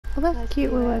Well, that's Nice cute.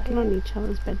 view We're out working here. on each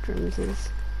other's bedrooms.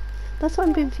 That's what I'm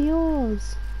Yeah. doing for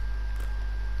yours.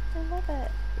 I love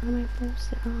it. And I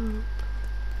forced it up.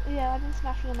 Yeah, I've been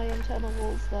smashing on my internal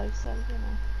walls though, so you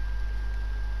know.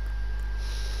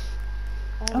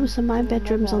 Oh, so my Doing way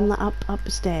bedroom's on better. the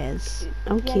upstairs.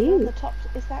 Oh, Yeah, you're on the cute. top.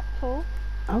 Is that cool?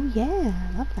 Oh yeah,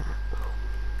 I love that.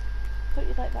 Thought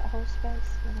you'd like that whole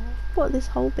space, you know. What, this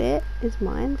whole bit is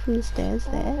mine from the stairs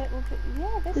All of there? it will be.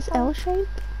 Yeah, This L shape?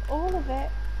 all of it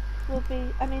will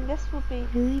be. I mean, this will be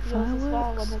Really? yours as well when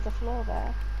Fireworks? there's a floor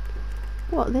there.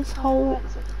 What, this whole...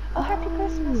 Fireworks. Oh, happy Oh!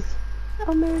 Christmas.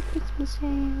 Oh, Merry Christmas, yeah,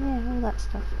 all that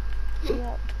stuff.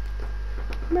 Yep.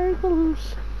 Merry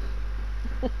Christmas.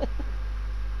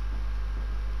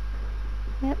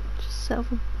 Yep, just set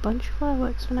off a bunch of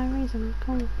fireworks for no reason.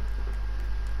 Cool.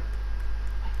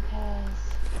 Yes.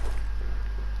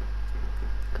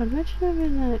 God, imagine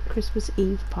having a Christmas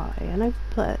Eve party. I know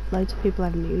that loads of people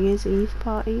have New Year's Eve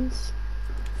parties.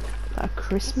 But a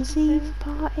Christmas Eve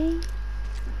party?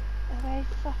 Are they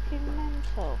fucking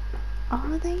mental?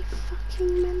 Are they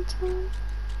fucking mental?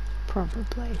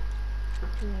 Probably.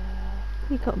 Yeah.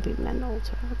 You gotta be mental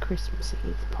to have a Christmas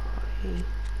Eve party.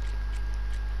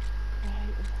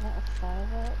 Right, with a lot of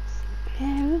fireworks.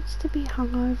 Yeah, who wants to be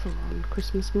hungover on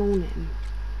Christmas morning?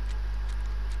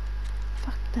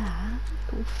 Fuck that.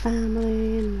 Got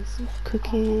family and some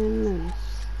cooking and...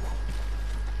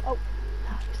 Oh.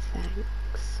 No,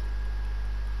 thanks.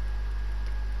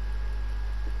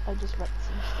 I just wrecked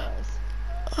some stairs.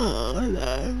 Oh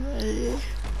no, mate.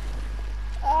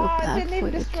 I didn't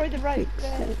even destroy the right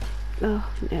bit.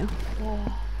 Oh no.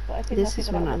 But I think This is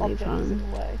when I leave home. in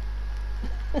the way.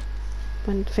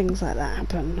 When things like that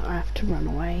happen, I have to run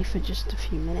away for just a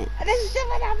few minutes. And there's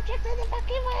still an object in the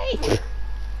fucking way!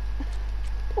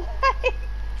 Why?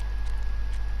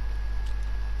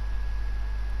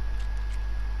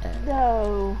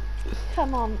 No.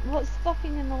 Come on, what's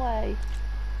fucking in the way?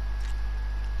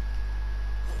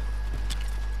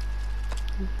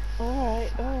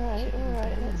 Alright,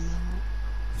 let's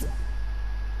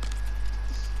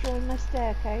destroy my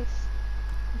staircase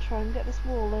and try and get this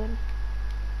wall in.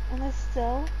 And there's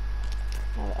still...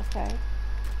 Oh, okay.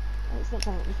 Well, it's not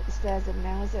going to let me put the stairs in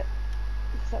now, is it?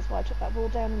 Because that's why I took that wall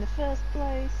down in the first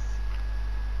place.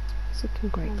 It's looking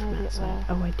great from outside.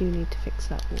 Oh, I do need to fix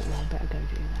that wall. I better go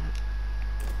do that.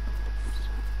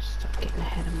 Stop getting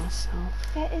ahead of myself.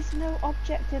 There is no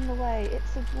object in the way.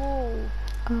 It's a wall.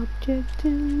 Object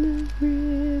in the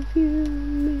rearview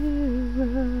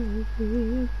mirror, be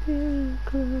a bit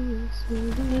closer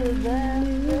than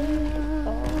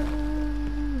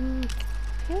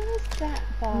Who is that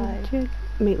by?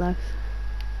 Meatloaf.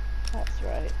 That's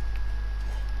right.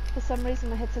 For some reason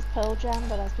my head says Pearl Jam,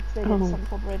 but that's because they did a song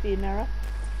called Rearview Mirror.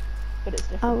 But it's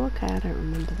different. Oh, okay, I don't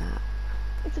remember that.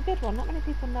 It's a good one. Not many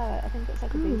people know it. I think it's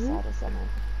like a B-side or something.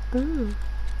 Oh.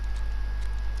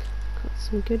 Got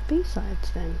some good B-sides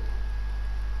then.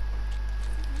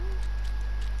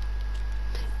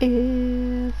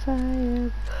 If I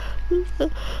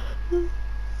ever...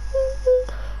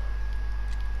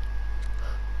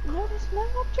 No, there's no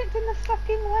object in the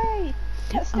fucking way.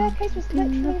 That staircase was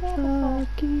literally there before.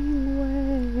 Fucking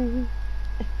way.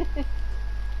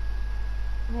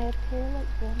 They appear like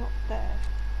they're not there.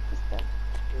 Just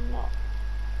they're not.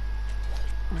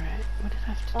 Right, what did I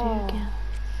have to do again?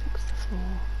 Fix the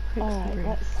floor. Fix the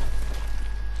roof.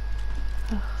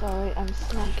 Sorry, I'm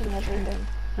smashing everything.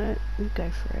 We go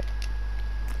for it.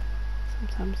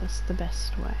 Sometimes that's the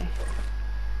best way.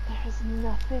 There is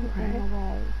nothing in the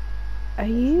way. Are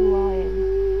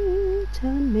you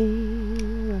telling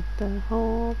me that the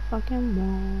whole fucking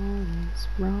wall is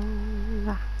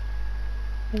wrong?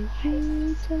 Are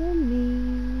you telling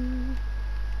me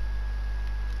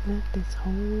that this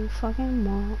whole fucking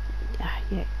wall...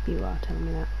 yeah, you are telling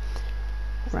me that.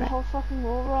 Is the whole fucking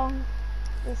wall wrong?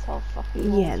 This whole fucking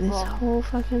wall is wrong. Yeah, this whole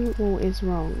fucking wall is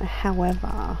wrong.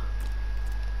 However,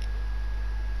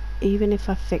 even if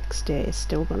I fixed it, it's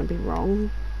still gonna be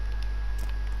wrong.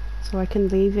 So I can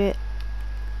leave it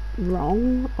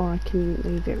wrong, or I can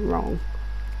leave it wrong.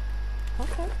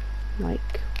 Okay.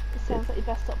 Like... It sounds like your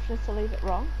best option is to leave it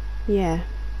wrong. Yeah.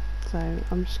 So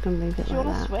I'm just gonna leave it like that. Do you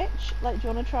want to switch? Like, do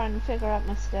you want to try and figure out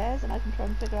my stairs, and I can try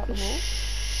and figure out the wall?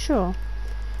 Sure.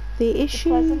 The issue...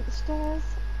 The pleasant stairs?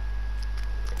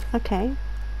 Okay.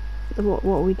 What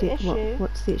we did?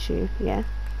 What's the issue? Yeah.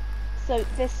 So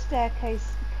this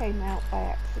staircase came out by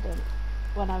accident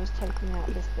when I was taking out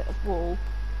this bit of wall.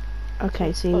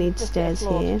 Okay, so you need stairs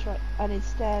here. I need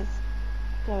stairs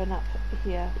going up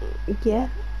here. Yeah,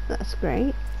 that's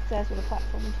great. Stairs with a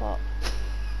platform on top.